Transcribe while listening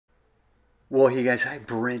Well, hey guys, hi,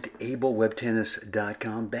 Brent, Abel,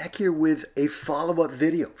 WebTennis.com, back here with a follow-up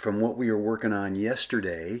video from what we were working on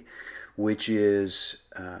yesterday, which is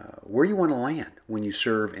where you want to land when you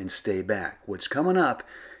serve and stay back. What's coming up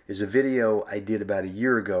is a video I did about a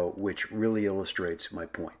year ago, which really illustrates my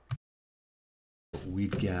point.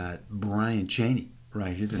 We've got Brian Cheney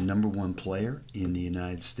right here, the #1 player in the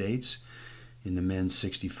United States in the men's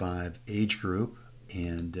 65 age group,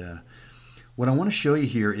 and what I want to show you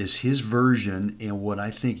here is his version and what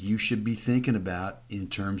I think you should be thinking about in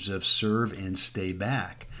terms of serve and stay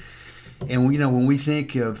back. And when we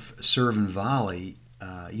think of serve and volley,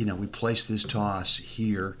 we place this toss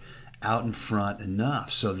here out in front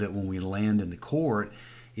enough so that when we land in the court,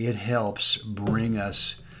 it helps bring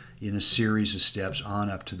us in a series of steps on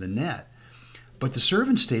up to the net. But the serve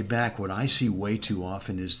and stay back, what I see way too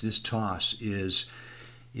often is this toss is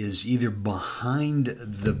either behind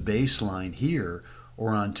the baseline here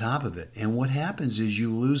or on top of it. And what happens is you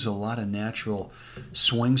lose a lot of natural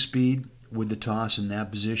swing speed with the toss in that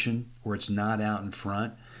position where it's not out in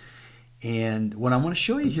front. And what I want to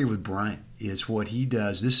show you here with Brian is what he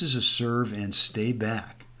does. This is a serve and stay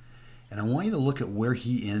back. And I want you to look at where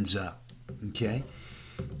he ends up, okay?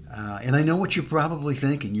 And I know what you're probably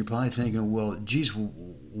thinking. You're probably thinking, well, geez,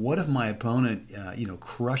 what if my opponent,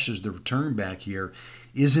 crushes the return back here?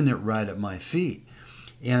 Isn't it right at my feet?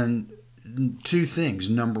 And two things.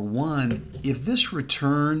 Number one, if this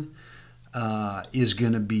return is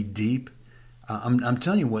going to be deep, I'm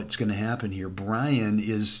telling you what's going to happen here. Brian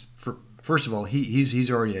is, first of all,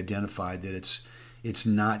 he's already identified that it's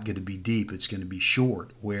not going to be deep. It's going to be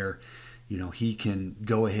short, where he can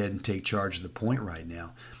go ahead and take charge of the point right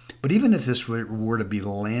now. But even if this were to be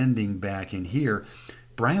landing back in here,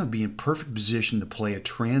 Brian would be in perfect position to play a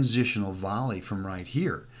transitional volley from right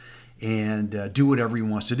here and do whatever he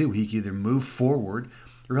wants to do. He could either move forward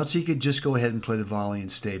or else he could just go ahead and play the volley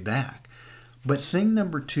and stay back. But thing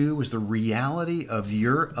number two is the reality of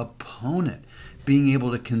your opponent being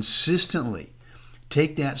able to consistently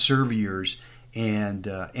take that serve of yours and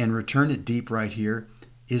return it deep right here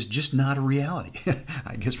is just not a reality,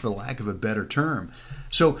 I guess, for lack of a better term.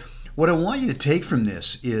 So what I want you to take from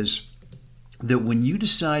this is that when you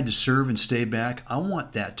decide to serve and stay back, I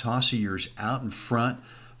want that toss of yours out in front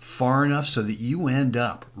far enough so that you end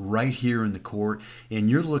up right here in the court and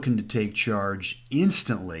you're looking to take charge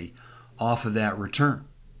instantly off of that return.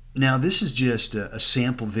 Now, this is just a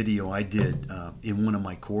sample video I did in one of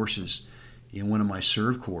my courses, in one of my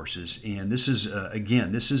serve courses. And this is,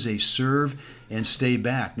 again, this is a serve and stay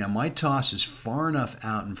back. Now, my toss is far enough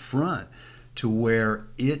out in front to where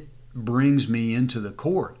it brings me into the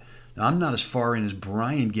court. Now, I'm not as far in as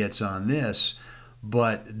Brian gets on this,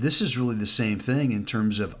 but this is really the same thing in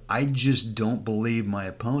terms of I just don't believe my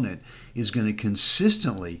opponent is going to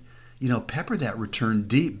consistently, pepper that return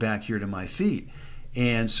deep back here to my feet.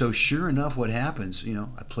 And so sure enough, what happens,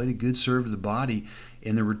 I played a good serve to the body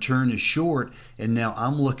and the return is short, and now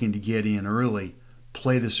I'm looking to get in early,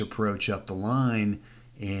 play this approach up the line,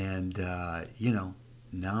 and,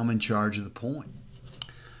 now I'm in charge of the point.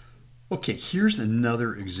 Okay, here's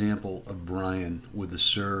another example of Brian with the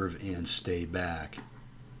serve and stay back.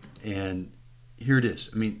 And here it is.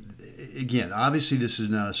 I mean, again, obviously this is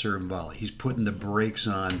not a serve and volley. He's putting the brakes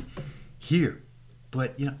on here.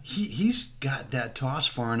 But, he's got that toss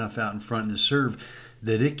far enough out in front in his serve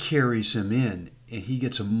that it carries him in. And he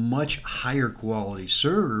gets a much higher quality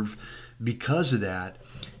serve because of that.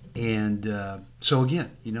 And so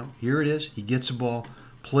again, here it is. He gets the ball,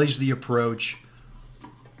 plays the approach,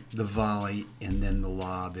 the volley, and then the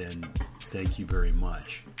lob, and thank you very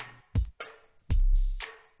much.